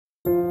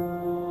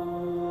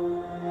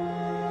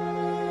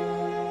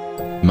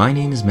My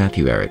name is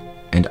Matthew Ehret,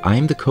 and I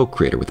am the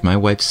co-creator with my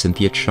wife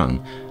Cynthia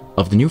Chung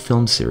of the new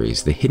film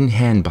series, The Hidden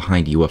Hand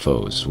Behind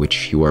UFOs,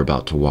 which you are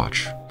about to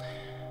watch.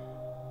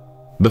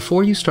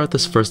 Before you start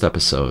this first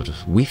episode,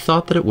 we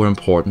thought that it were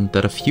important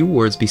that a few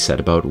words be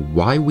said about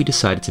why we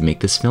decided to make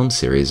this film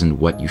series and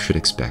what you should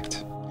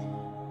expect.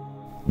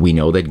 We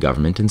know that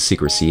government and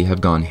secrecy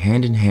have gone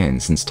hand in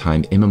hand since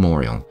time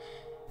immemorial,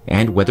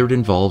 and whether it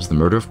involves the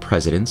murder of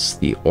presidents,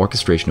 the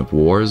orchestration of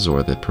wars,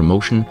 or the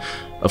promotion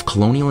of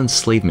colonial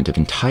enslavement of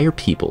entire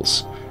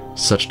peoples,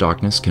 such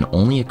darkness can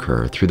only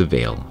occur through the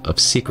veil of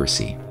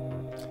secrecy.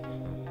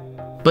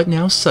 But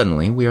now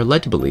suddenly we are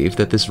led to believe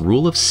that this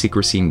rule of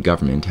secrecy in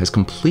government has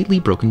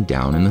completely broken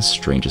down in the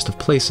strangest of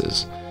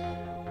places.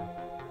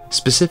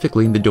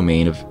 Specifically in the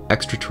domain of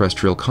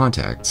extraterrestrial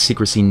contact,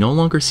 secrecy no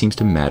longer seems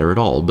to matter at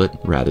all, but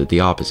rather the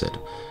opposite.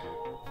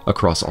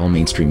 Across all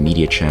mainstream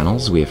media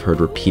channels, we have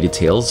heard repeated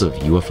tales of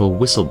UFO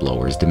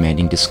whistleblowers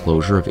demanding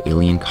disclosure of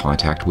alien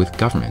contact with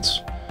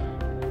governments.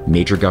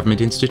 Major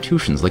government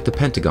institutions like the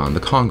Pentagon, the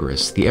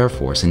Congress, the Air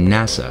Force, and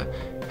NASA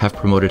have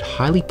promoted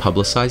highly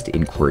publicized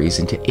inquiries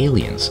into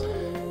aliens.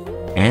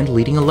 And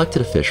leading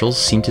elected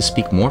officials seem to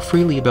speak more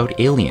freely about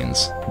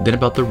aliens than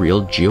about the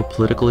real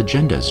geopolitical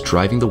agendas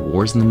driving the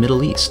wars in the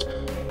Middle East,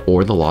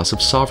 or the loss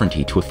of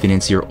sovereignty to a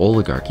financier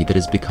oligarchy that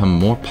has become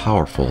more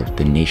powerful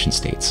than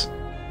nation-states.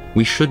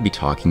 We should be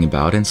talking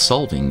about and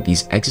solving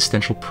these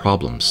existential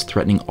problems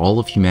threatening all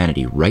of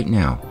humanity right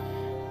now,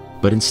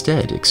 but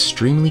instead,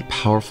 extremely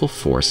powerful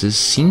forces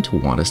seem to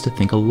want us to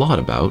think a lot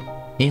about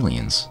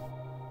aliens.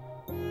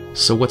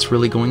 So what's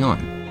really going on?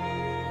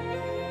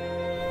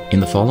 In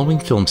the following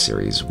film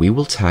series, we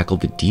will tackle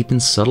the deep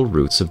and subtle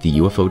roots of the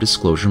UFO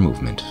disclosure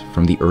movement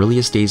from the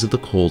earliest days of the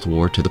Cold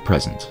War to the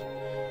present.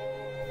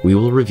 We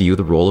will review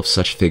the role of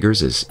such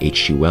figures as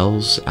H.G.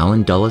 Wells,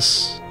 Allen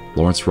Dulles,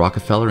 Lawrence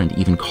Rockefeller, and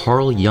even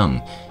Carl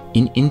Jung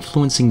in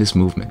influencing this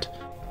movement,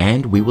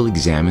 and we will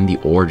examine the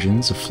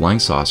origins of flying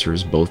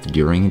saucers both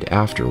during and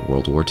after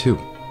World War II.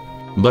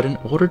 But in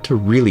order to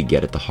really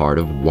get at the heart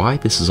of why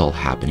this is all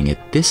happening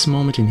at this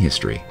moment in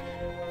history,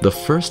 the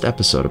first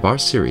episode of our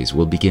series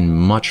will begin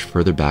much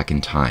further back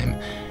in time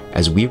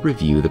as we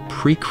review the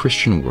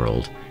pre-Christian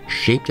world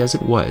shaped as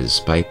it was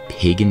by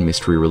pagan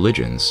mystery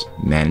religions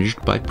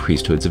managed by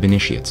priesthoods of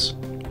initiates.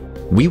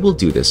 We will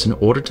do this in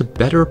order to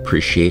better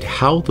appreciate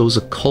how those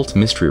occult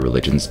mystery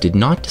religions did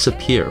not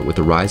disappear with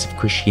the rise of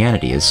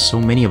Christianity as so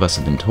many of us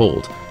have been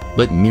told,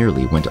 but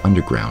merely went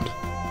underground.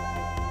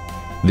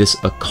 This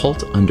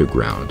occult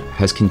underground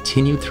has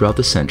continued throughout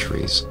the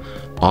centuries,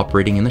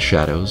 operating in the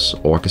shadows,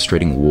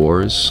 orchestrating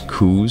wars,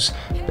 coups,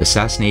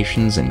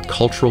 assassinations, and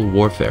cultural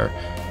warfare,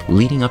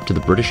 leading up to the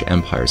British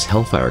Empire's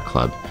Hellfire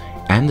Club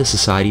and the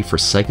Society for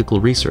Psychical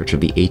Research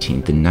of the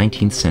 18th and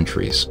 19th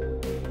centuries.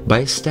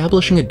 By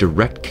establishing a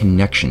direct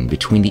connection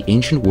between the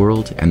ancient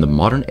world and the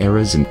modern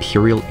era's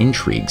imperial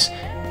intrigues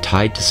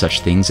tied to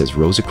such things as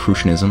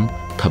Rosicrucianism,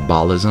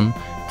 Kabbalism,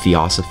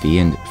 Theosophy,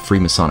 and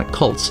Freemasonic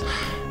cults,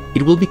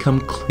 it will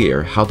become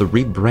clear how the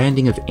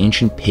rebranding of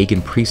ancient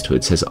pagan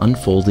priesthoods has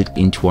unfolded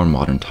into our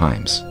modern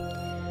times.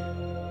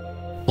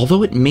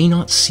 Although it may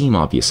not seem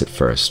obvious at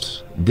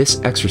first, this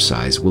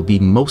exercise will be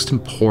most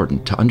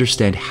important to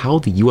understand how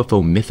the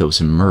UFO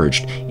mythos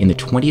emerged in the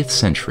 20th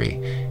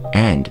century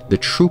and the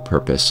true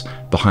purpose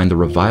behind the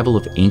revival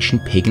of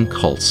ancient pagan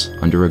cults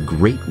under a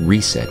great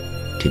reset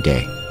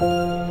today.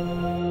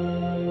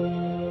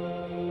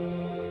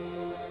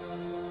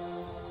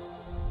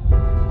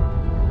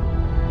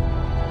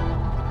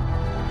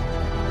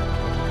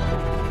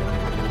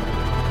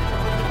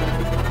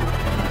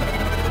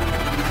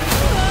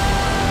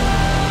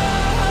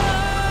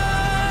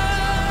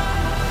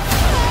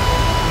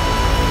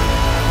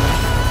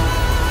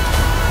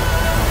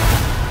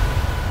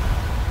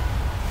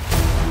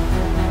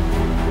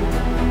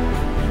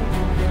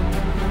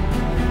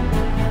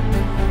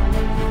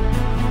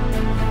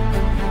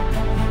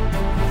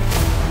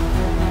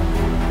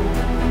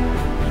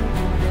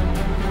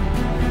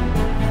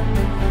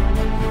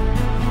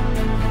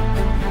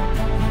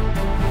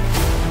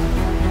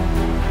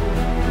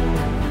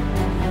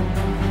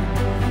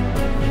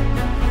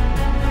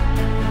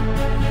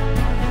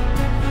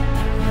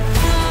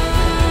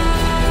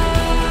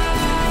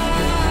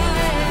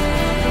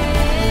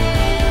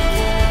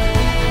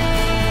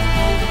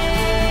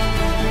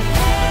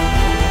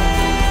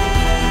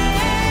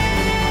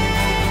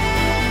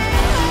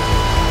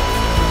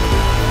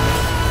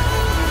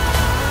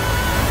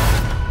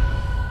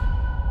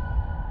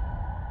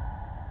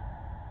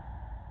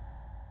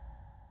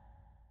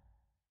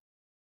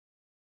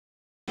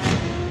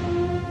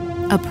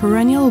 A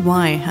perennial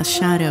why has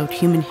shadowed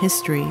human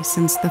history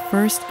since the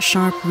first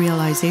sharp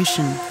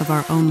realization of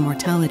our own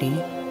mortality.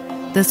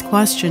 This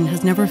question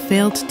has never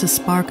failed to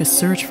spark a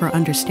search for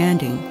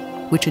understanding,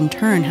 which in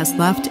turn has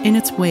left in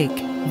its wake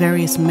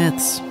various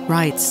myths,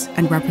 rites,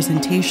 and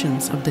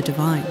representations of the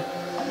divine.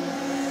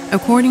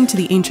 According to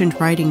the ancient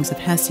writings of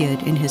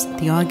Hesiod in his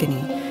Theogony,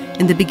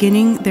 in the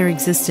beginning there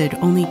existed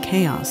only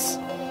chaos.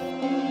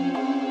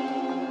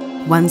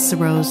 Once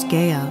arose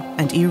Gaia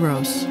and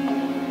Eros.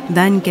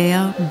 Then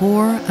Gaia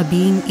bore a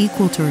being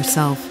equal to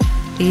herself,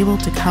 able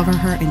to cover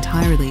her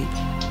entirely,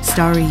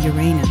 starry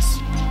Uranus.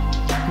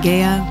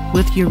 Gaia,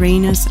 with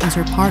Uranus as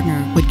her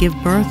partner, would give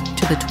birth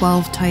to the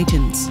 12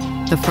 Titans,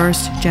 the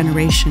first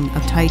generation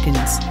of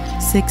Titans,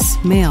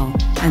 6 male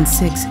and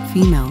 6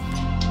 female.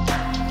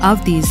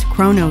 Of these,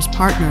 Kronos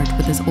partnered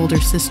with his older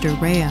sister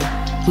Rhea,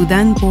 who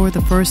then bore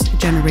the first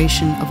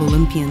generation of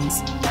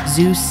Olympians,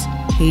 Zeus,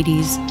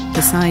 Hades,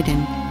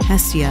 Poseidon,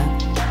 Hestia,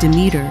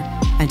 Demeter,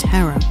 and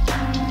Hera.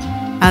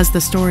 As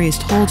the story is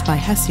told by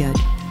Hesiod,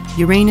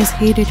 Uranus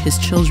hated his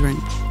children,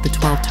 the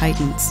 12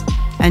 Titans,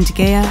 and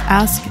Gaia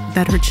asked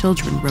that her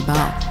children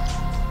rebel.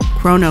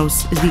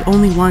 Kronos is the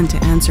only one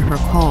to answer her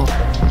call,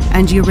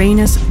 and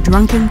Uranus,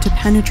 drunken to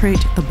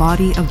penetrate the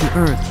body of the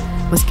earth,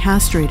 was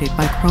castrated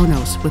by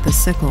Kronos with a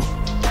sickle.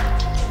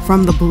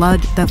 From the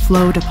blood that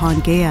flowed upon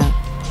Gaia,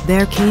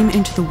 there came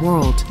into the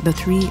world the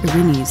 3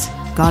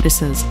 Erinyes,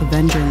 goddesses of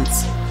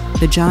vengeance,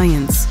 the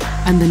giants,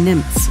 and the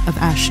nymphs of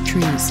ash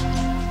trees.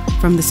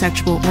 From the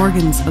sexual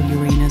organs of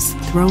Uranus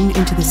thrown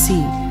into the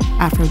sea,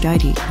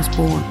 Aphrodite was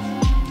born.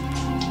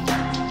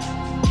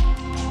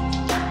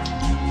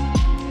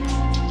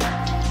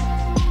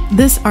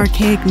 This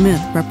archaic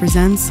myth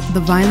represents the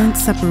violent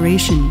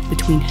separation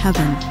between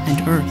heaven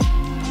and earth.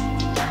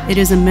 It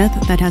is a myth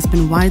that has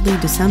been widely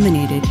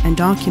disseminated and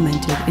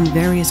documented in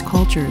various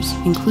cultures,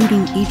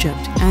 including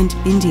Egypt and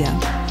India.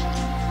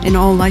 In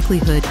all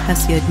likelihood,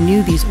 Hesiod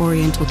knew these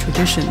Oriental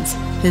traditions.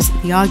 His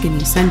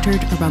theogony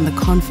centered around the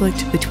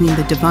conflict between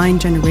the divine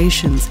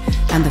generations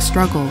and the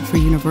struggle for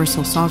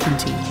universal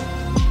sovereignty.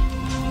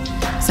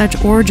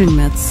 Such origin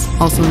myths,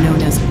 also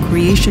known as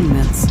creation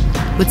myths,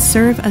 would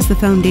serve as the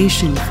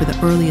foundation for the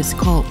earliest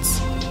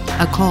cults.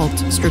 A cult,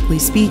 strictly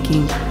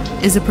speaking,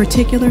 is a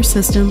particular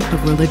system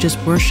of religious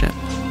worship,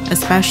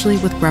 especially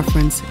with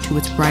reference to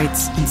its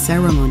rites and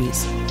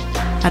ceremonies.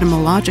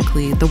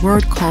 Etymologically, the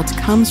word cult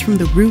comes from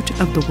the root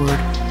of the word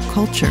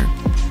culture,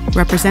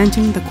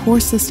 representing the core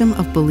system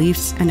of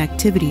beliefs and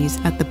activities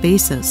at the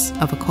basis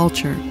of a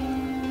culture.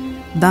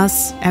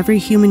 Thus, every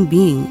human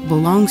being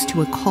belongs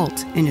to a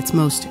cult in its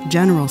most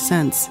general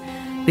sense,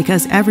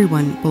 because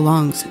everyone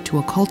belongs to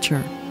a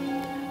culture.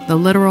 The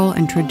literal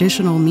and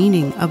traditional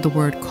meaning of the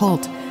word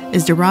cult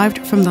is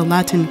derived from the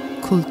Latin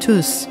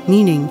cultus,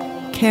 meaning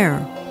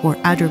care or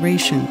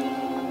adoration.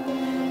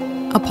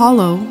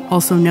 Apollo,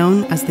 also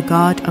known as the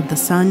god of the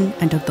sun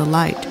and of the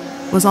light,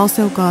 was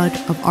also god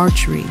of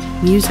archery,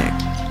 music,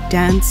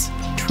 dance,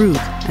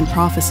 truth and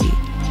prophecy,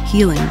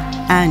 healing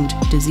and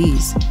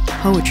disease,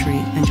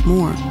 poetry, and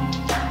more.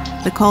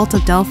 The cult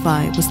of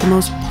Delphi was the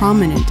most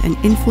prominent and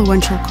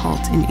influential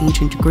cult in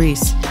ancient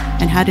Greece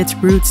and had its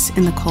roots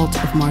in the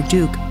cult of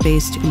Marduk,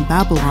 based in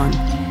Babylon,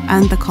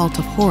 and the cult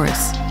of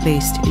Horus,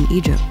 based in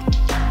Egypt.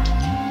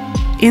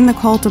 In the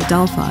cult of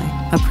Delphi,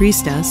 a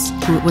priestess,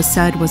 who it was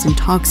said was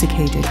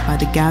intoxicated by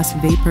the gas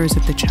vapors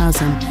of the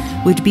chasm,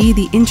 would be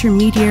the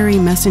intermediary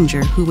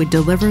messenger who would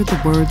deliver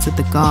the words of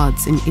the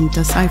gods in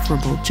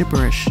indecipherable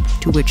gibberish,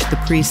 to which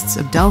the priests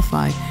of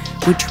Delphi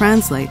would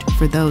translate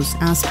for those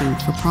asking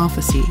for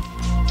prophecy.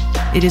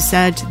 It is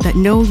said that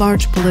no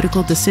large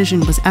political decision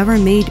was ever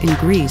made in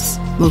Greece,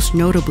 most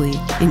notably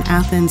in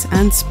Athens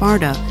and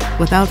Sparta,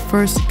 without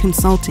first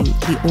consulting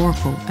the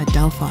oracle at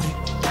Delphi.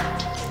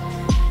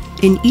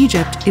 In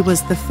Egypt, it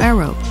was the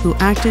pharaoh who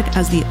acted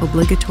as the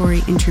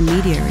obligatory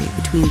intermediary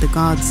between the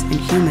gods and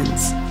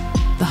humans.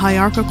 The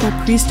hierarchical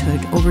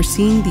priesthood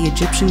overseeing the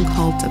Egyptian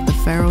cult of the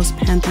pharaoh's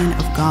pantheon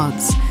of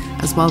gods,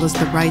 as well as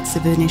the rites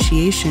of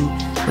initiation,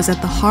 was at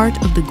the heart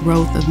of the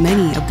growth of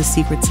many of the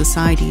secret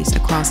societies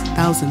across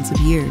thousands of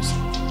years.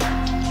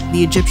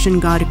 The Egyptian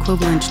god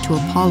equivalent to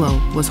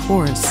Apollo was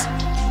Horus.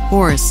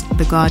 Horus,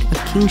 the god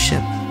of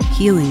kingship,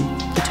 healing,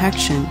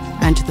 protection,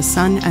 and the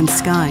sun and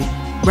sky,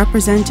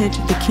 represented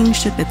the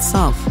kingship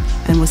itself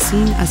and was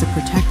seen as a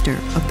protector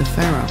of the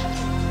pharaoh.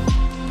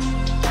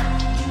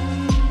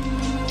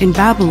 In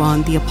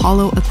Babylon, the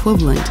Apollo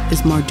equivalent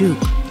is Marduk,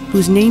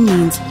 whose name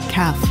means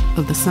calf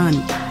of the sun,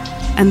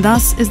 and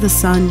thus is the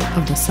son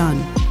of the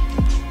sun.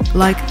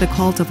 Like the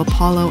cult of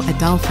Apollo at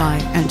Delphi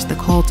and the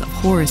cult of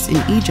Horus in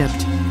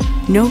Egypt,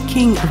 no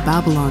king of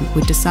Babylon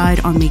would decide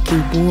on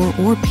making war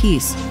or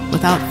peace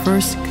without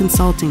first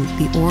consulting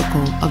the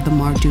oracle of the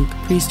Marduk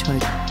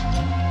priesthood.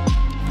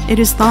 It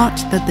is thought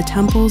that the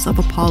temples of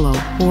Apollo,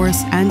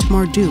 Horus, and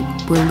Marduk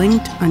were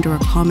linked under a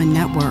common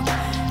network,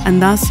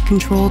 and thus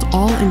controlled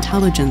all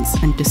intelligence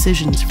and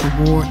decisions for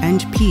war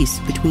and peace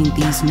between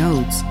these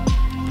nodes.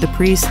 The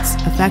priests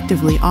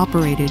effectively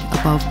operated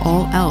above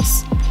all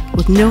else,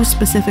 with no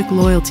specific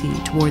loyalty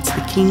towards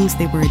the kings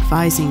they were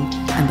advising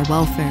and the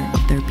welfare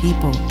of their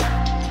people.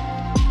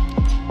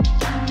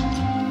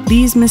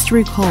 These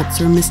mystery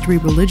cults or mystery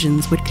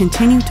religions would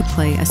continue to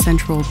play a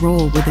central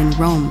role within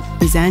Rome,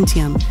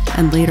 Byzantium,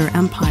 and later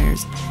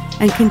empires,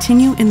 and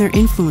continue in their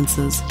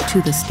influences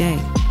to this day.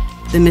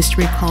 The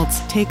mystery cults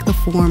take the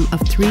form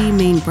of 3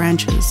 main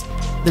branches: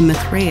 the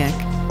Mithraic,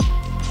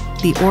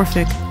 the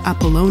Orphic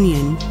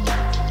Apollonian,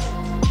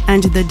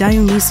 and the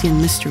Dionysian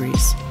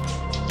mysteries.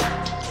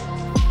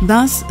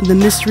 Thus, the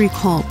mystery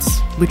cults,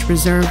 which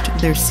reserved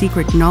their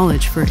secret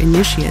knowledge for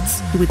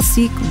initiates who would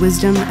seek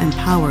wisdom and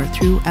power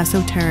through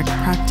esoteric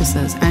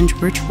practices and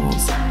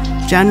rituals,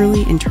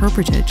 generally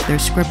interpreted their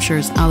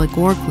scriptures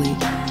allegorically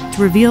to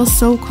reveal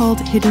so-called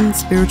hidden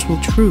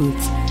spiritual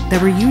truths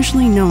that were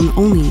usually known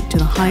only to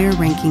the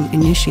higher-ranking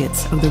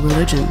initiates of the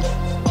religion.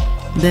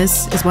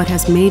 This is what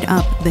has made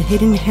up the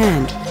hidden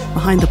hand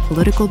behind the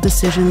political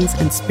decisions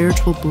and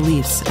spiritual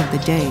beliefs of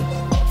the day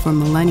for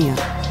millennia.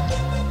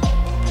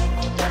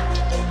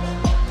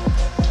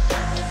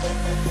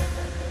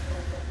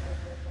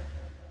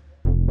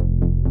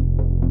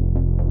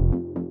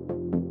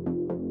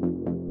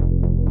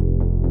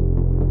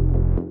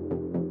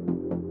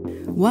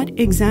 What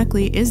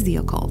exactly is the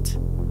occult?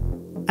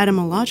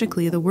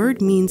 Etymologically, the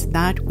word means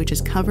that which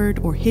is covered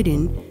or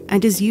hidden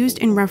and is used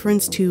in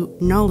reference to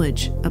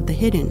knowledge of the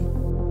hidden.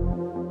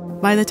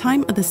 By the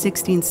time of the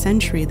 16th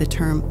century, the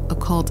term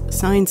occult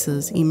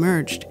sciences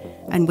emerged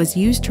and was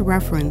used to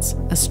reference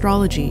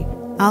astrology,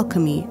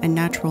 alchemy, and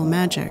natural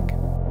magic.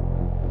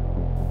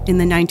 In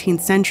the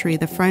 19th century,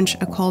 the French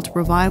occult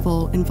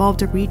revival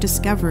involved a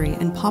rediscovery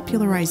and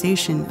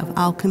popularization of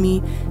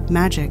alchemy,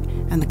 magic,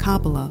 and the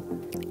Kabbalah.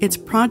 Its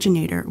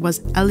progenitor was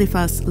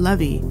Eliphas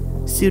Levi,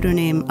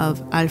 pseudonym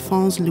of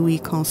Alphonse Louis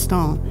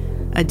Constant,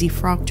 a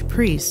defrocked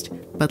priest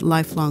but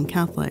lifelong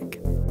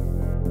Catholic.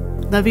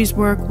 Levi's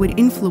work would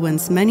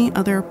influence many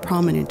other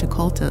prominent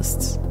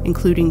occultists,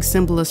 including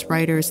symbolist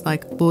writers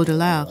like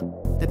Baudelaire,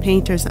 the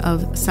painters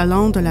of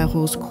Salon de la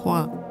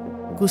Rose-Croix,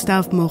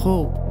 Gustave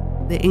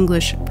Moreau, the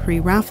English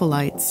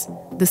Pre-Raphaelites,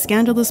 the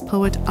scandalous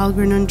poet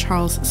Algernon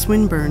Charles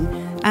Swinburne,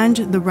 and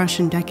the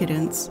Russian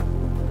decadents.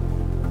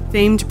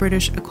 Famed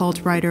British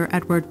occult writer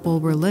Edward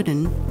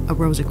Bulwer-Lytton, a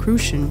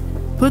Rosicrucian,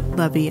 put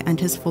Levi and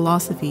his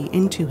philosophy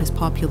into his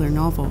popular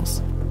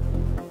novels.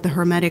 The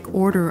Hermetic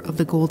Order of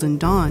the Golden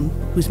Dawn,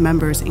 whose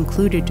members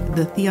included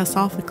the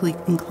theosophically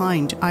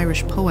inclined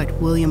Irish poet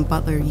William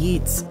Butler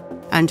Yeats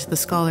and the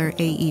scholar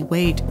A.E.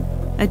 Waite,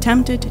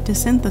 attempted to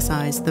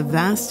synthesize the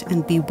vast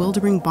and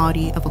bewildering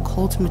body of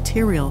occult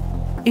material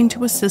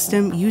into a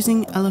system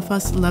using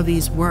Eliphas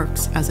Levi's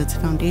works as its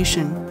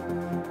foundation.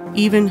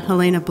 Even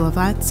Helena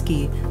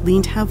Blavatsky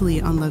leaned heavily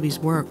on Levi's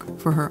work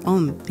for her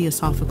own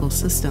theosophical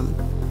system.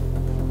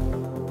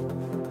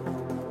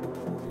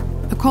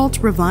 Occult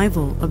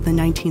revival of the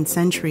 19th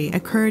century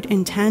occurred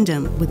in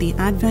tandem with the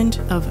advent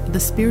of the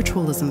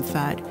spiritualism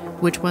fad,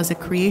 which was a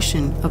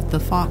creation of the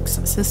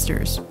Fox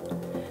sisters.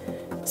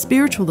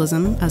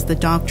 Spiritualism, as the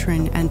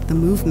doctrine and the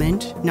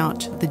movement,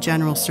 not the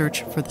general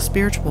search for the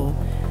spiritual,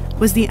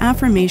 was the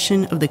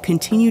affirmation of the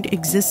continued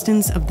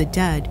existence of the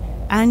dead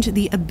and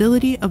the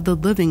ability of the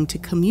living to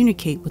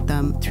communicate with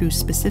them through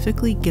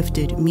specifically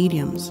gifted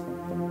mediums.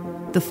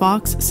 The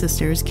Fox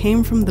sisters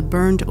came from the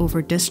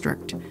Burned-Over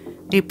district,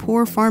 a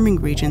poor farming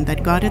region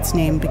that got its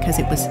name because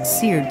it was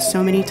seared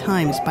so many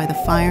times by the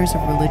fires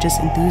of religious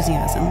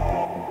enthusiasm.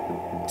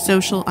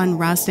 Social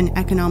unrest and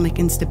economic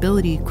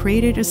instability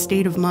created a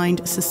state of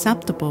mind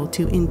susceptible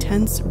to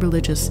intense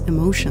religious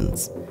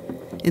emotions.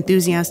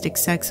 Enthusiastic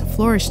sects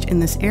flourished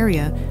in this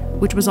area,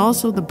 which was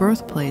also the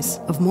birthplace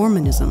of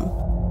Mormonism.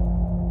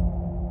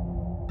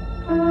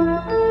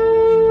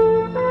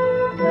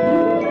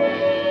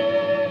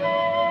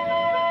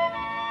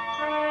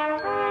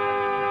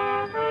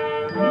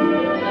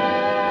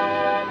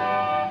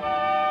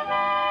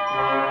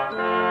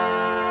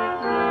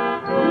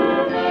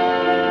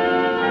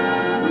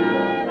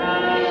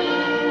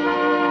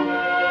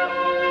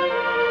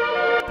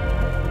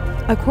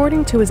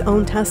 According to his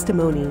own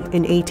testimony,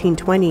 in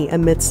 1820,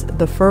 amidst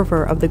the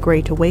fervor of the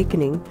Great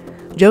Awakening,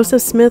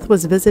 Joseph Smith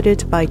was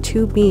visited by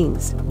two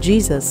beings,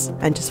 Jesus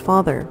and his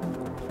father.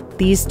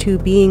 These two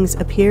beings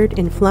appeared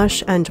in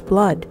flesh and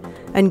blood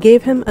and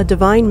gave him a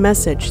divine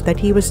message that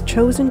he was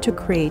chosen to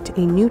create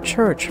a new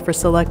church for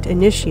select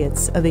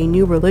initiates of a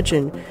new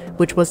religion,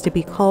 which was to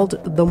be called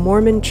the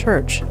Mormon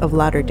Church of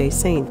Latter-day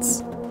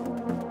Saints.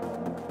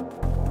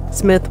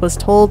 Smith was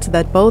told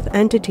that both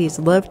entities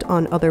lived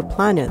on other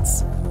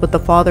planets, with the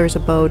father's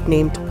abode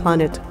named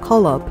planet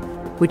Kolob,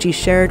 which he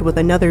shared with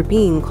another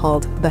being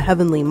called the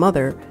Heavenly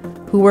Mother,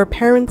 who were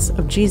parents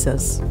of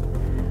Jesus.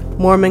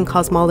 Mormon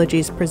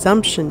cosmology's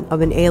presumption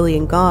of an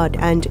alien god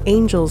and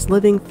angels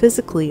living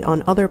physically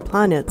on other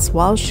planets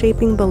while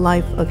shaping the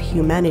life of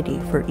humanity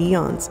for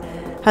eons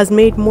has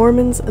made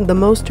Mormons the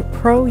most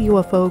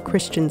pro-UFO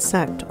Christian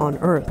sect on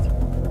Earth.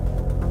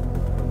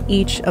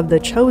 Each of the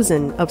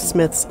chosen of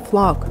Smith's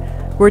flock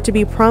were to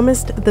be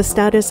promised the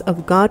status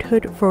of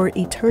godhood for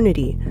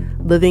eternity,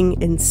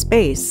 living in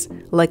space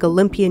like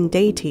Olympian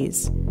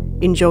deities,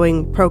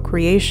 enjoying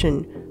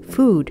procreation,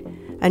 food,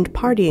 and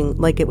partying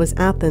like it was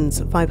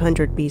Athens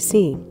 500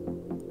 BC.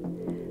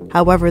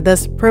 However,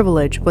 this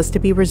privilege was to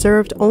be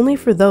reserved only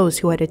for those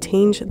who had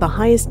attained the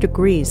highest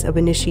degrees of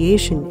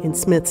initiation in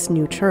Smith's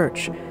new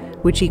church,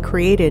 which he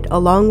created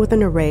along with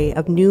an array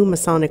of new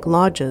Masonic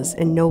lodges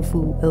in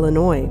Nauvoo,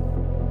 Illinois.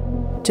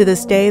 To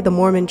this day, the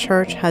Mormon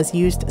Church has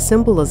used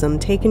symbolism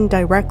taken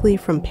directly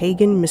from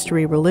pagan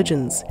mystery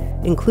religions,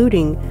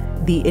 including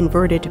the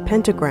inverted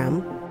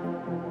pentagram,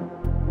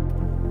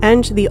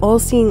 and the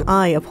all-seeing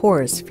eye of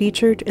Horus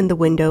featured in the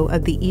window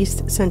of the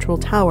east central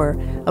tower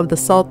of the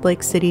Salt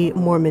Lake City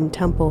Mormon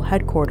Temple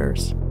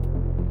headquarters.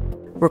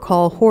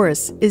 Recall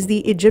Horus is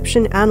the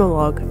Egyptian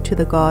analog to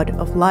the god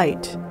of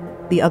light,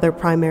 the other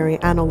primary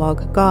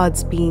analog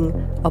gods being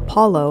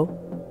Apollo,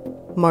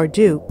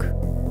 Marduk,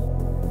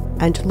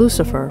 and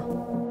Lucifer.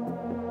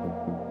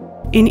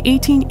 In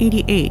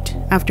 1888,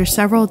 after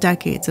several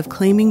decades of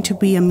claiming to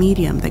be a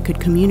medium that could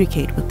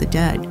communicate with the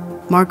dead,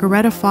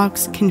 Margaretta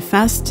Fox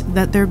confessed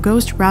that their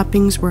ghost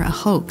rappings were a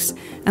hoax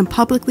and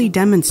publicly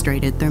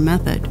demonstrated their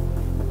method.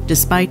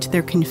 Despite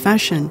their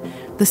confession,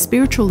 the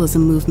spiritualism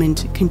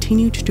movement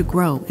continued to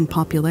grow in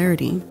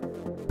popularity.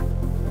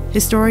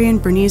 Historian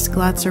Bernice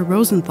Glatzer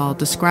Rosenthal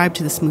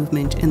described this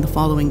movement in the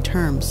following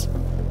terms.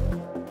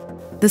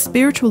 The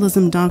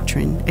spiritualism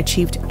doctrine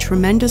achieved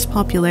tremendous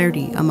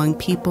popularity among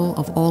people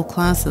of all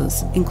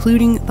classes,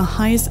 including the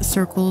highest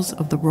circles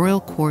of the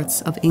royal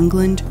courts of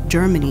England,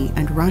 Germany,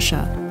 and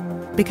Russia,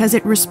 because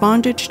it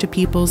responded to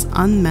people's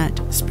unmet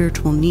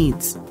spiritual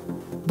needs.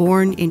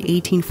 Born in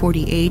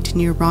 1848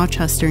 near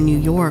Rochester, New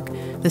York,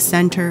 the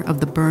center of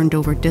the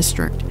burned-over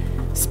district,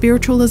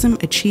 spiritualism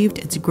achieved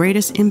its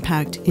greatest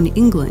impact in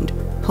England,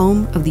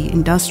 home of the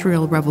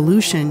Industrial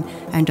Revolution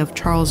and of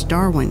Charles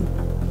Darwin.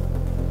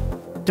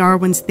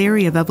 Darwin's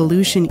theory of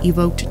evolution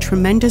evoked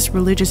tremendous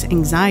religious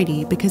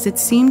anxiety because it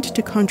seemed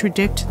to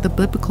contradict the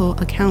biblical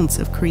accounts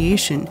of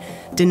creation,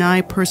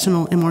 deny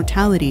personal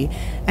immortality,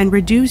 and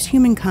reduce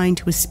humankind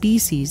to a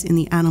species in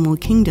the animal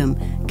kingdom,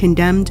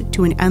 condemned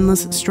to an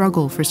endless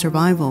struggle for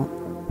survival.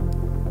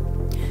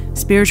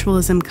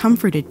 Spiritualism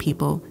comforted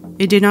people.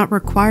 It did not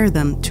require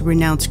them to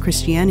renounce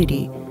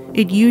Christianity.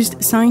 It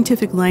used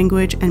scientific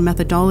language and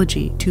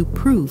methodology to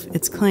prove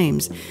its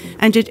claims,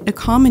 and it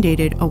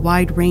accommodated a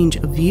wide range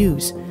of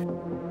views.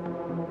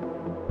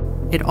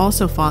 It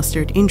also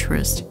fostered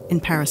interest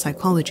in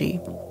parapsychology.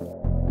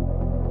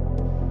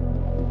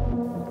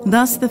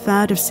 Thus, the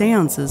fad of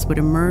seances would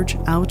emerge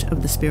out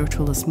of the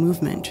spiritualist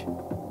movement.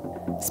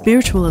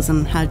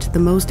 Spiritualism had the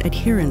most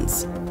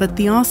adherents, but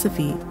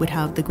theosophy would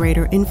have the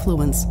greater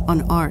influence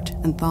on art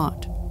and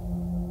thought.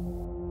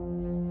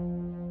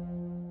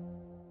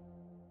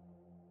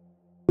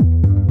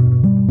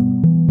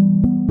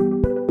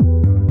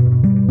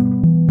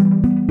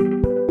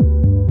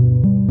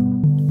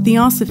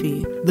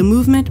 Theosophy, the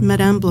movement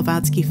Madame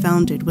Blavatsky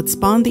founded, would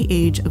spawn the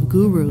age of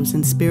gurus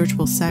and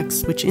spiritual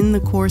sects which in the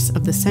course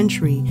of the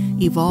century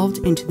evolved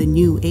into the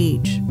New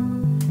Age.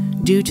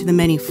 Due to the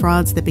many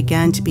frauds that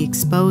began to be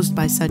exposed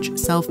by such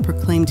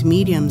self-proclaimed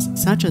mediums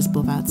such as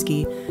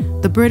Blavatsky,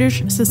 the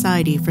British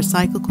Society for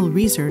Psychical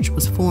Research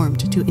was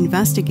formed to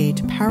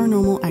investigate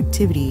paranormal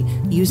activity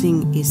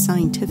using a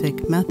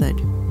scientific method.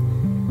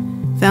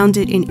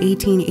 Founded in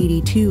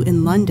 1882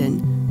 in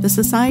London, the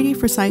Society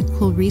for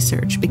Psychical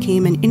Research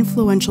became an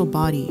influential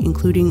body,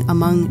 including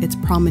among its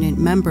prominent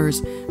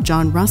members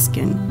John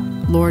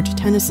Ruskin, Lord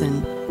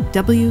Tennyson,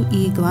 W.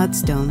 E.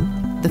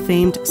 Gladstone, the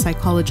famed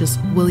psychologist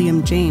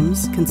William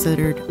James,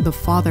 considered the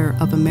father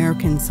of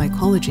American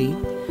psychology,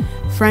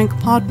 Frank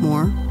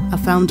Podmore, a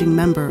founding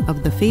member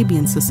of the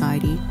Fabian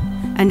Society,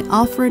 and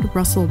Alfred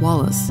Russel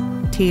Wallace,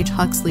 T.H.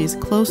 Huxley's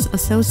close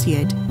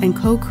associate and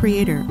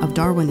co-creator of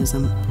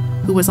Darwinism,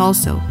 who was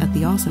also a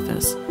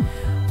theosophist,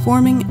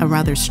 forming a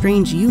rather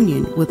strange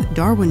union with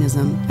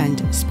Darwinism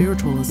and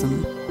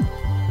spiritualism.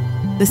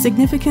 The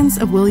significance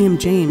of William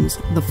James,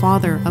 the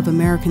father of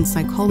American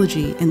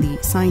psychology and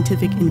the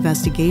scientific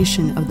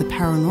investigation of the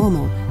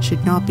paranormal,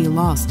 should not be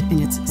lost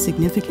in its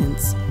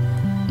significance.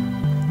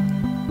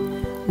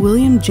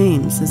 William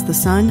James is the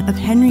son of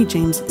Henry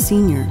James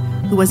Sr.,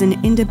 who was an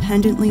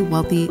independently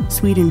wealthy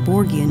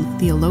Swedenborgian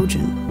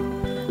theologian.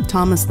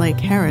 Thomas Lake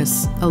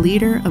Harris, a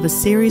leader of a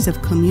series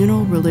of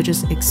communal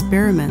religious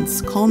experiments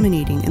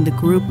culminating in the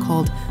group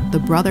called the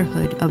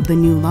Brotherhood of the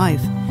New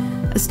Life,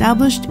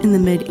 established in the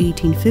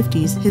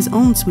mid-1850s his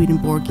own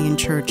Swedenborgian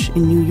church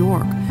in New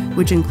York,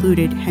 which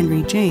included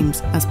Henry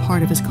James as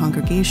part of his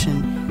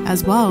congregation,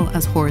 as well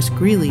as Horace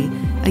Greeley,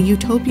 a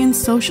utopian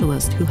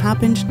socialist who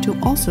happened to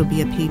also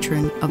be a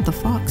patron of the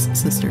Fox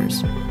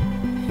sisters.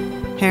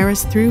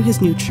 Harris, through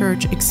his new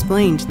church,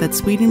 explained that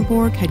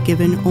Swedenborg had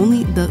given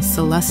only the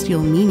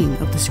celestial meaning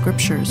of the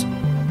scriptures.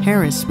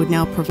 Harris would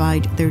now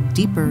provide their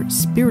deeper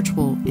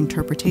spiritual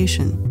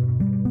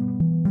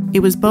interpretation.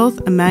 It was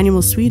both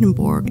Emanuel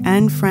Swedenborg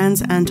and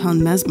Franz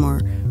Anton Mesmer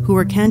who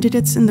were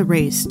candidates in the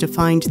race to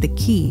find the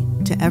key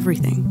to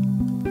everything.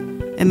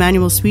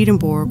 Emanuel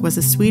Swedenborg was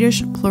a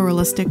Swedish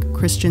pluralistic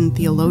Christian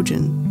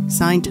theologian,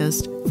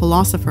 scientist,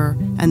 philosopher,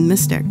 and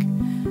mystic.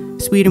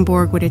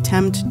 Swedenborg would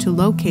attempt to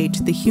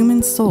locate the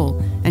human soul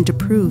and to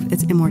prove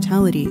its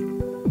immortality.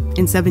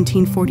 In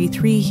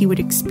 1743, he would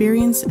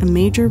experience a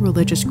major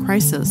religious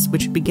crisis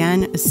which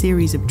began a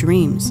series of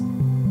dreams.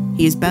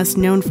 He is best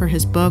known for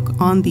his book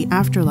On the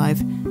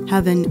Afterlife,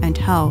 Heaven and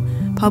Hell,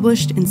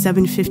 published in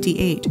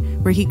 758,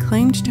 where he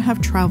claimed to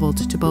have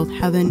traveled to both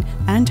heaven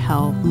and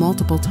hell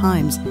multiple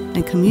times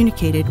and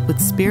communicated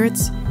with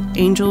spirits,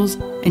 angels,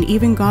 and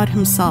even God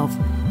himself,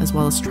 as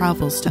well as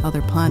travels to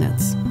other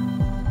planets.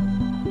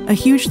 A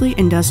hugely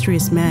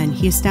industrious man,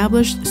 he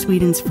established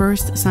Sweden's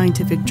first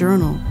scientific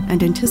journal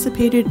and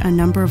anticipated a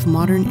number of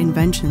modern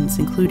inventions,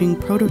 including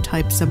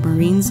prototype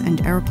submarines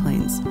and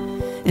airplanes.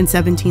 In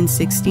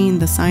 1716,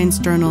 the science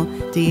journal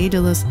De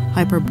Aedilis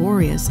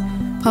Hyperboreus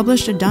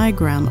published a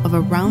diagram of a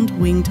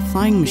round-winged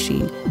flying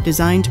machine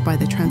designed by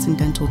the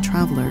transcendental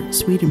traveler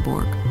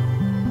Swedenborg.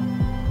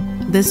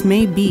 This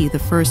may be the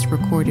first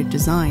recorded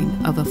design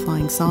of a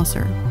flying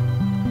saucer.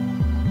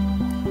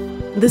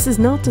 This is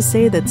not to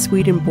say that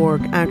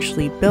Swedenborg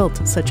actually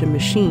built such a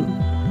machine,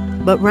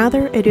 but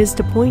rather it is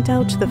to point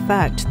out the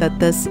fact that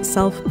this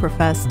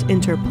self-professed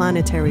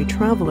interplanetary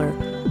traveler,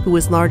 who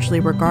was largely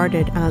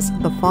regarded as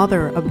the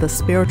father of the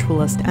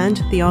spiritualist and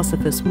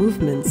theosophist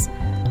movements,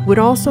 would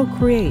also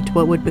create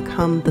what would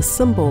become the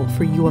symbol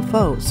for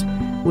UFOs,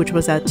 which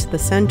was at the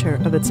center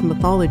of its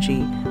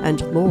mythology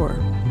and lore.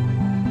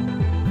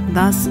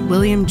 Thus,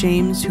 William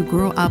James, who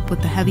grew up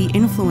with the heavy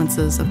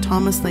influences of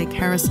Thomas Lake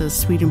Harris's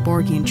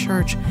Swedenborgian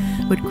Church,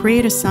 would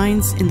create a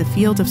science in the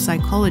field of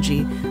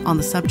psychology on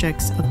the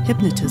subjects of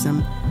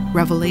hypnotism,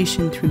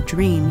 revelation through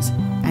dreams,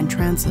 and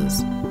trances.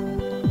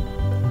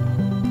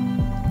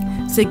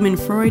 Sigmund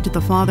Freud,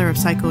 the father of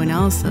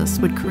psychoanalysis,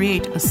 would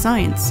create a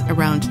science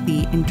around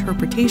the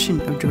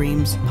interpretation of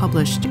dreams,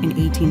 published in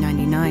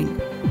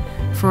 1899.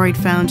 Freud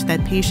found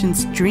that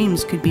patients'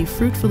 dreams could be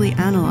fruitfully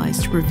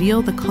analyzed to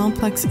reveal the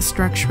complex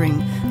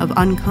structuring of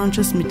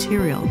unconscious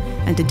material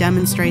and to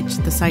demonstrate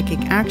the psychic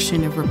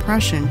action of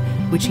repression,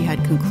 which he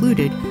had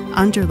concluded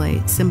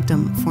underlay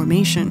symptom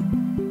formation.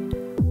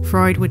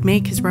 Freud would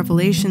make his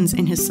revelations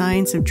in his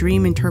science of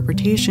dream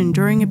interpretation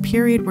during a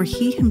period where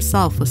he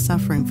himself was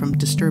suffering from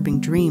disturbing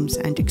dreams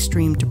and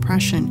extreme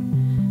depression.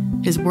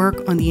 His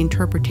work on the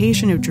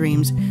interpretation of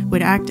dreams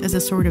would act as a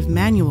sort of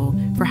manual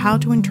for how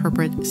to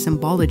interpret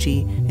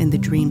symbology in the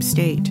dream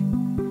state.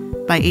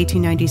 By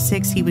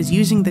 1896, he was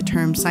using the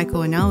term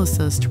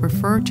psychoanalysis to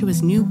refer to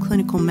his new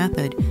clinical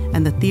method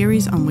and the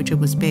theories on which it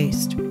was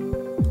based.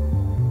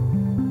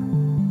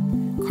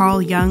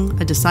 Carl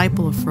Jung, a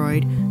disciple of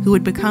Freud, who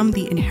would become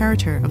the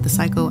inheritor of the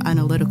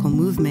psychoanalytical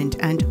movement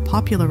and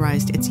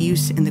popularized its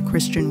use in the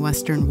Christian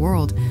Western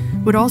world,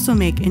 would also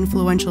make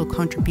influential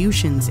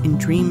contributions in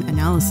dream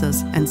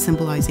analysis and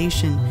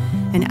symbolization,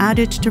 and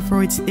added to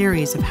Freud's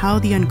theories of how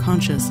the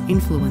unconscious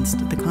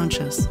influenced the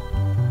conscious.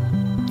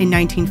 In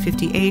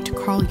 1958,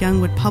 Carl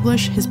Jung would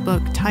publish his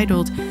book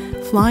titled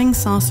Flying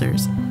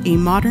Saucers, A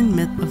Modern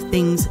Myth of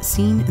Things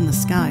Seen in the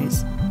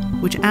Skies,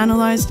 which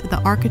analyzed the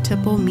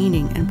archetypal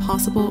meaning and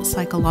possible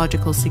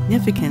psychological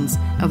significance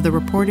of the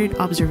reported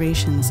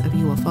observations of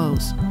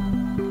UFOs.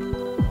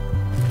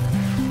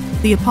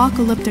 The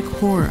apocalyptic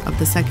horror of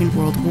the Second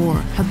World War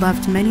had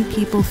left many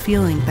people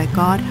feeling that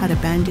God had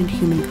abandoned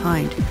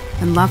humankind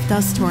and left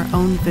us to our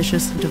own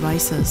vicious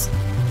devices,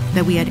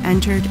 that we had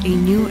entered a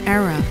new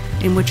era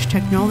in which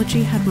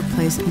technology had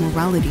replaced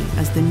morality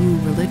as the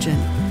new religion,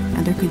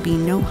 and there could be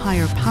no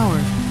higher power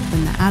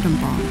than the atom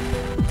bomb.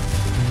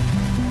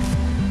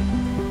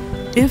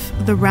 If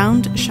the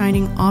round,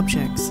 shining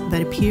objects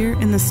that appear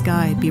in the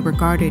sky be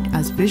regarded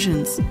as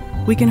visions,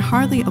 we can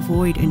hardly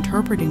avoid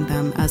interpreting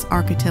them as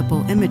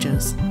archetypal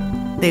images.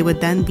 They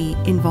would then be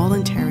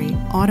involuntary,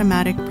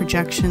 automatic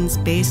projections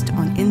based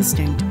on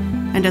instinct,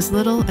 and as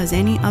little as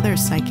any other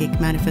psychic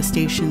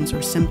manifestations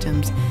or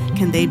symptoms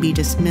can they be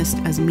dismissed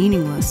as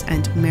meaningless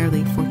and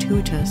merely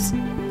fortuitous.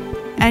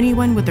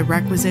 Anyone with the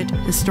requisite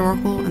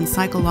historical and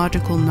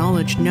psychological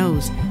knowledge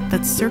knows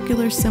that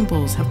circular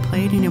symbols have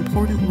played an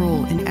important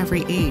role in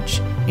every age.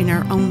 In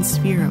our own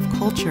sphere of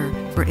culture,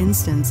 for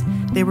instance,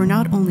 they were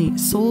not only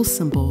soul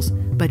symbols,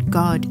 but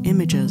God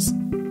images.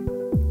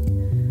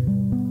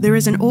 There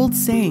is an old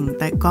saying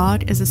that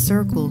God is a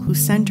circle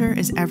whose center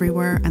is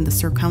everywhere and the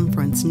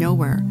circumference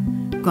nowhere.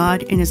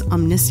 God, in his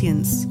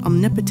omniscience,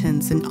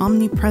 omnipotence, and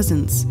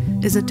omnipresence,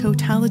 is a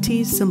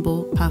totality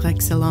symbol par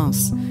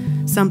excellence,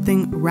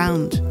 something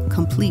round,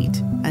 complete,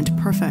 and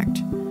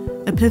perfect.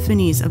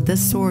 Epiphanies of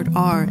this sort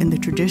are, in the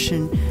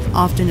tradition,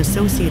 often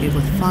associated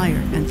with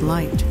fire and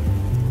light.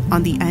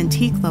 On the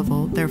antique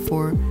level,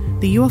 therefore,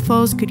 the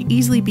UFOs could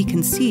easily be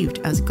conceived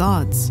as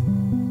gods.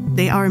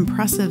 They are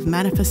impressive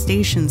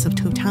manifestations of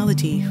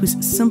totality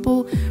whose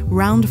simple,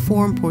 round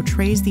form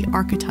portrays the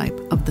archetype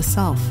of the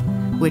self,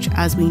 which,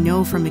 as we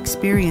know from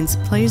experience,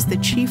 plays the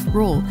chief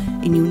role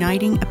in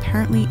uniting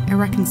apparently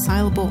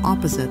irreconcilable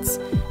opposites,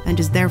 and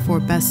is therefore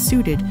best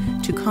suited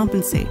to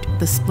compensate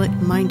the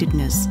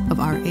split-mindedness of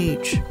our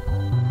age.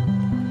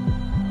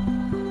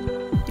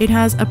 It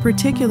has a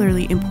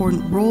particularly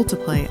important role to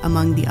play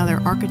among the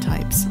other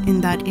archetypes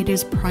in that it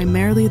is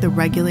primarily the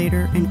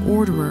regulator and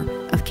orderer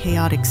of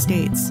chaotic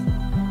states,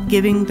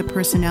 giving the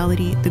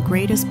personality the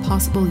greatest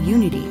possible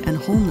unity and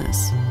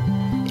wholeness.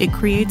 It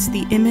creates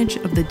the image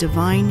of the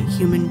divine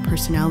human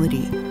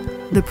personality,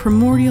 the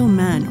primordial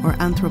man or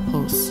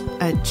anthropos,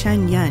 a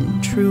Chen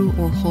Yen, true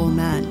or whole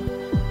man,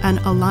 an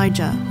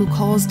Elijah who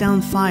calls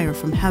down fire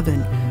from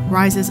heaven,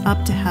 rises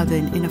up to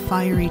heaven in a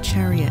fiery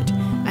chariot,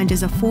 and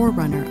is a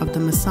forerunner of the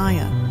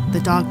Messiah,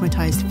 the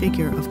dogmatized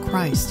figure of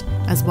Christ,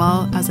 as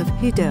well as of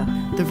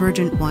Hidden, the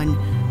Virgin One,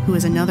 who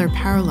is another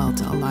parallel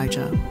to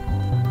Elijah.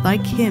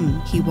 Like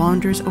him, he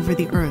wanders over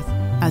the earth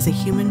as a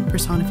human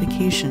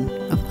personification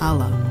of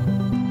Allah.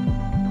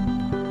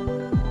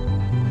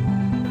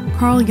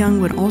 Carl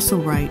Jung would also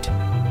write,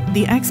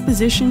 "The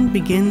exposition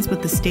begins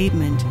with the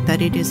statement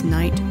that it is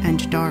night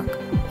and dark,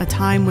 a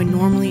time when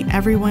normally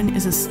everyone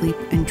is asleep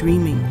and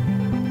dreaming.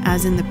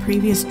 As in the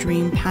previous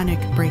dream, panic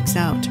breaks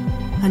out.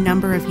 A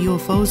number of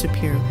UFOs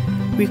appear.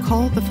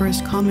 Recall the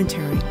first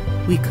commentary.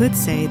 We could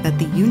say that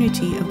the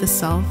unity of the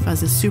self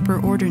as a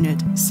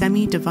superordinate,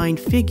 semi-divine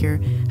figure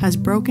has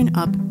broken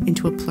up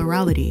into a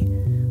plurality.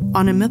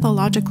 On a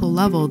mythological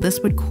level, this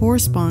would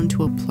correspond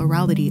to a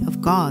plurality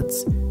of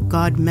gods,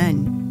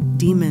 god-men,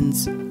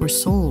 demons, or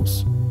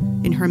souls.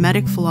 In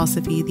Hermetic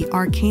philosophy, the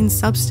arcane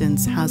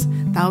substance has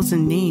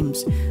 1,000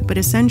 names, but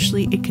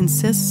essentially it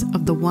consists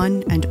of the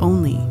one and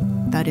only,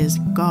 that is,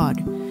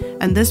 God.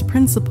 And this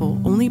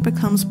principle only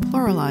becomes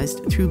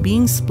pluralized through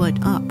being split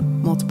up,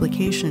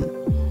 multiplication.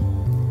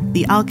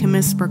 The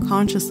alchemists were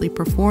consciously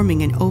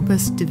performing an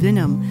opus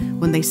divinum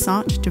when they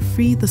sought to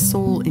free the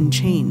soul in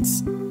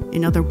chains.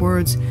 In other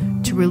words,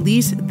 to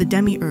release the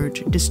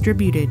demiurge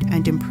distributed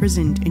and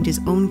imprisoned in his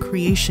own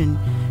creation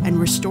and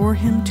restore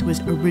him to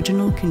his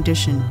original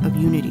condition of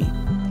unity.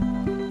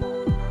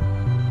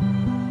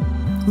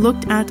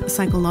 Looked at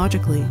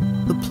psychologically,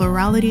 the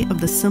plurality of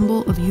the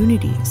symbol of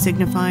unity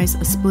signifies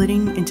a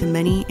splitting into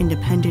many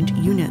independent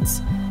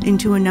units,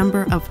 into a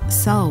number of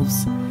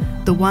selves.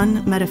 The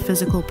one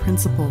metaphysical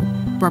principle,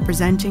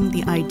 representing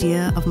the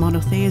idea of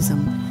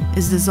monotheism,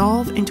 is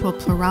dissolved into a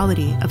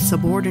plurality of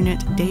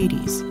subordinate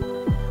deities.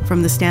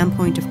 From the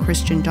standpoint of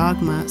Christian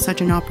dogma,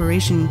 such an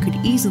operation could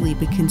easily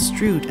be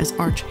construed as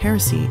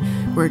arch-heresy,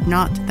 were it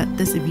not that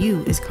this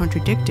view is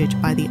contradicted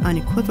by the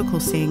unequivocal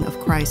saying of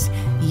Christ,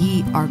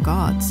 "Ye are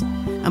gods,"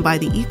 and by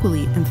the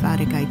equally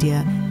emphatic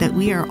idea that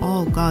we are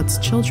all God's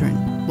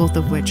children, both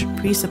of which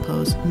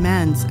presuppose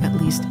man's at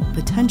least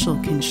potential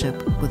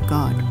kinship with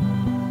God.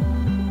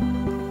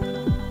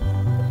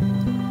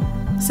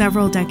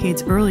 Several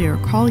decades earlier,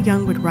 Carl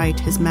Jung would write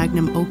his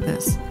magnum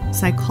opus,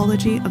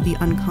 Psychology of the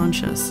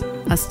Unconscious,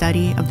 a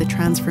study of the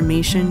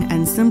transformation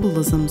and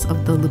symbolisms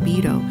of the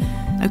libido,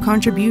 a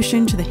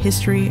contribution to the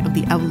history of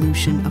the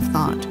evolution of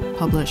thought,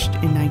 published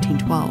in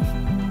 1912.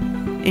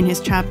 In his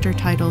chapter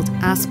titled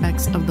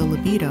Aspects of the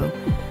Libido,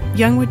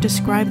 Jung would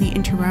describe the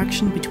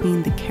interaction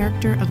between the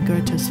character of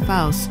Goethe's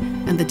Faust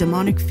and the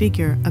demonic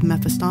figure of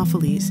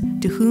Mephistopheles,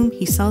 to whom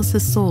he sells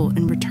his soul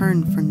in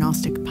return for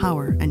Gnostic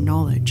power and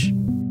knowledge.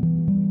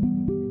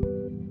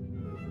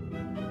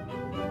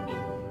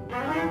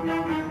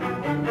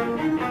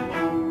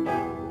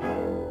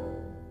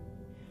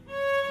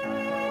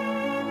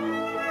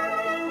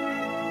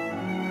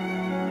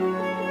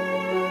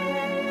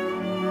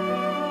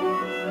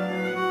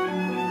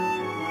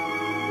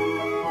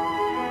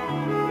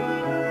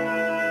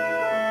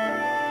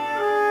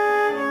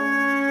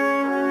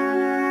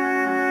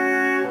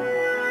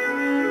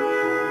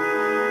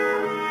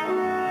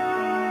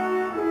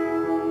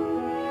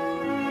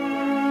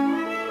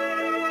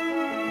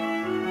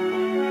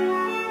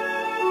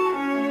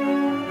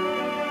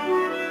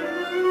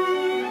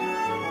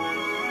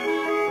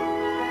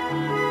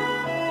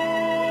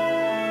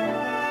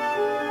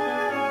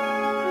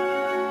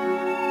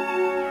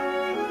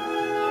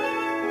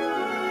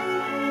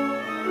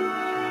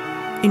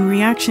 In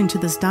reaction to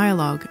this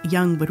dialogue,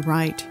 Jung would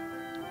write,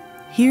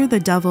 "Here the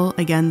devil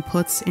again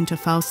puts into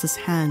Faust's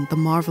hand the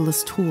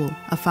marvelous tool,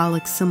 a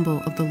phallic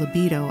symbol of the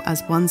libido,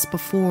 as once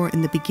before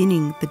in the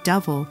beginning the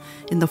devil,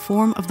 in the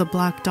form of the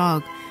black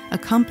dog,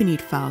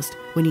 accompanied Faust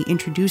when he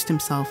introduced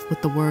himself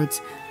with the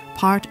words,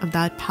 'Part of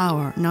that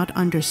power not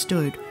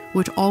understood,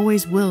 which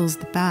always wills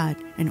the bad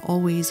and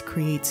always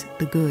creates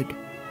the good.'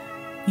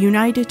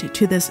 United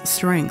to this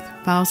strength,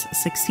 Faust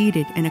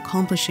succeeded in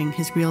accomplishing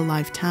his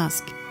real-life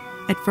task,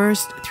 at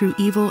first through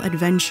evil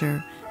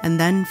adventure, and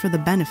then for the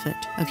benefit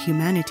of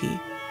humanity.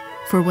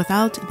 For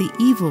without the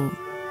evil,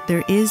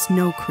 there is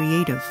no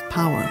creative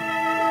power."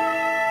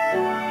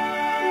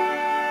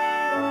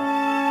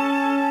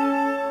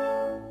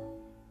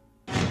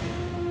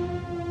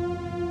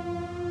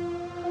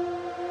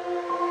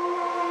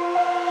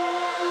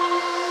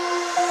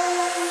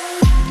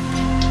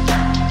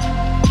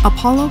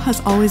 Apollo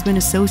has always been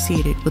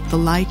associated with the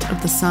light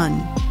of the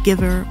sun,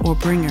 giver or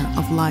bringer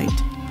of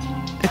light.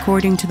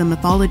 According to the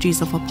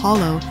mythologies of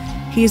Apollo,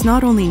 he is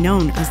not only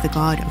known as the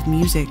god of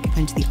music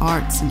and the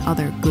arts and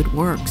other good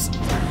works,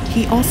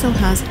 he also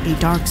has a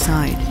dark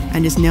side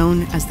and is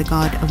known as the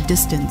god of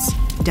distance,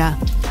 death,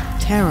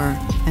 terror,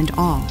 and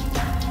awe.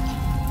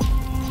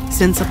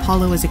 Since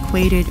Apollo is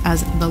equated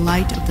as the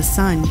light of the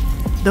sun,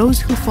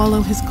 those who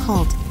follow his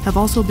cult have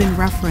also been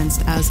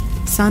referenced as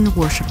sun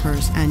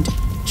worshippers and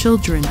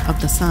children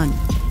of the sun.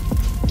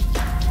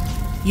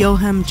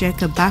 Johann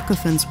Jacob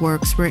Bachofen's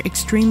works were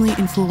extremely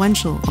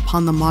influential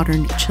upon the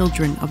modern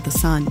children of the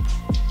sun.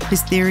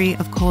 His theory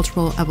of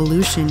cultural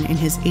evolution in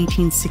his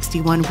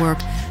 1861 work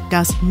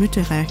Das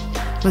Mythos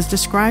was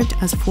described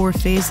as 4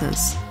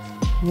 phases.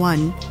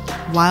 1.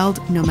 Wild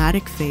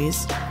nomadic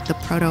phase, the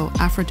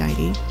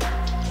proto-Aphrodite.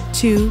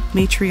 2.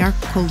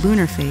 Matriarchal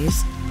lunar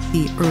phase,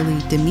 the early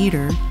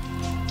Demeter.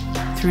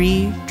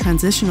 3.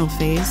 Transitional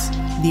phase,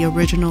 the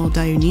original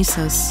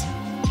Dionysus.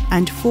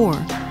 And 4.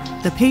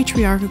 The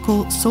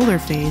patriarchal solar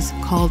phase,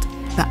 called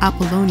the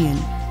Apollonian,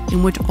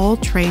 in which all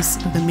trace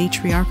of the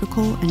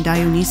matriarchal and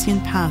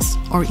Dionysian past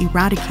are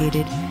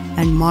eradicated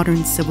and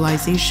modern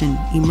civilization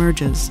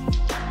emerges.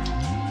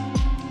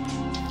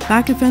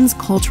 Bakhovin's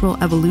cultural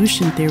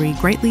evolution theory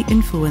greatly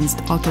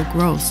influenced Otto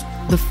Gross,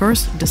 the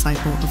first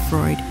disciple of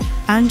Freud,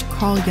 and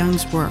Carl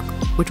Jung's work,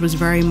 which was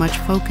very much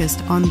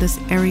focused on this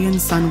Aryan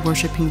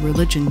sun-worshipping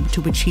religion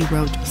to which he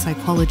wrote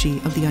Psychology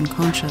of the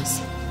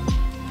Unconscious.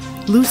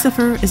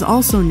 Lucifer is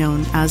also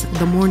known as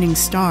the morning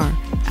star,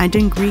 and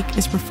in Greek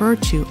is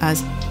referred to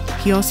as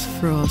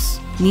Hiosphros,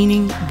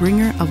 meaning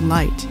bringer of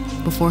light,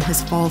 before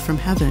his fall from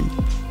heaven.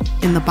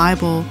 In the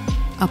Bible,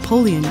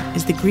 Apollyon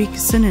is the Greek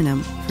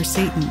synonym for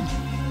Satan.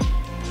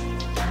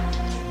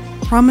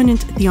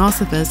 Prominent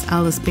theosophist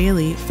Alice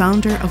Bailey,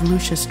 founder of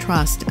Lucis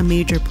Trust, a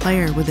major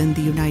player within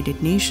the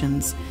United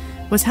Nations,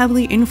 was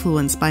heavily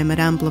influenced by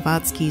Madame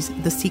Blavatsky's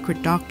The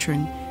Secret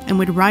Doctrine, and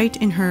would write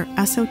in her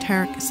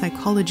Esoteric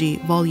Psychology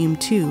Volume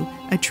 2,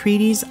 a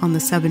treatise on the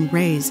seven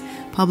rays,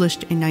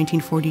 published in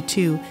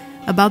 1942,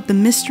 about the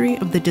mystery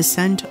of the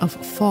descent of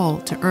fall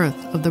to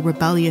earth of the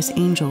rebellious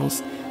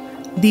angels.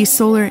 These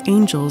solar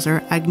angels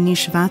are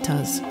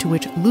Agnishvatas, to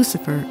which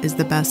Lucifer is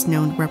the best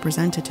known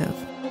representative.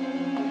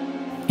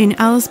 In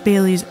Alice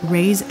Bailey's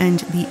Rays and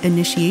the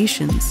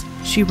Initiations,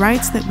 she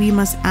writes that we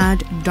must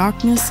add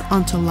darkness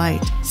onto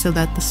light so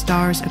that the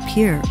stars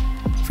appear.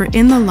 For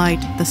in the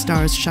light the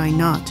stars shine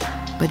not,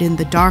 but in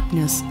the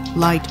darkness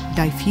light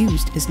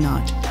diffused is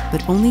not,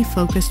 but only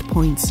focused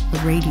points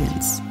of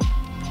radiance.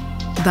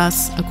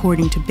 Thus,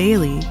 according to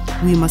Bailey,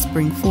 we must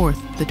bring forth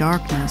the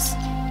darkness.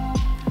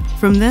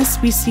 From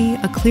this we see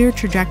a clear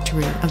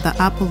trajectory of the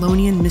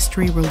Apollonian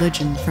mystery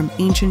religion from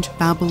ancient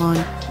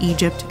Babylon,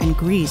 Egypt, and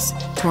Greece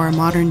to our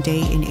modern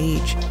day and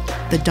age,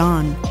 the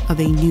dawn of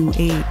a new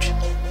age.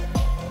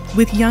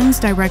 With Jung's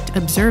direct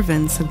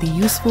observance of the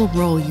useful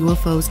role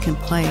UFOs can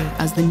play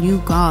as the new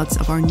gods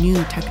of our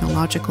new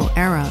technological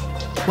era,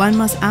 one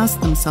must ask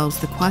themselves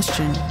the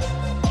question,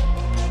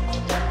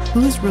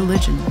 whose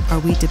religion are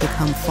we to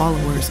become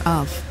followers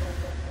of?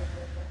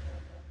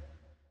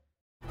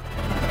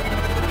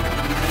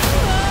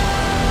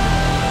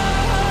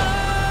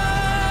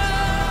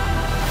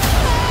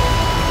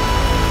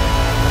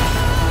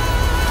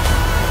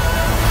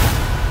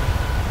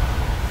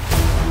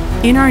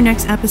 In our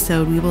next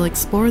episode, we will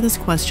explore this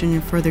question in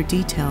further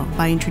detail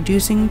by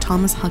introducing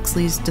Thomas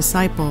Huxley's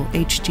disciple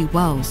H.G.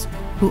 Wells,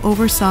 who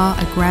oversaw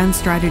a grand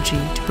strategy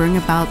to bring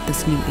about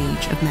this new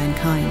age of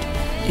mankind,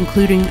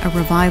 including a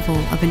revival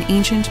of an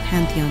ancient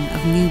pantheon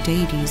of new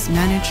deities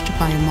managed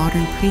by a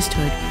modern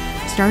priesthood,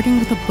 starting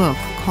with a book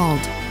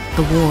called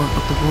The War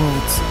of the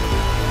Worlds.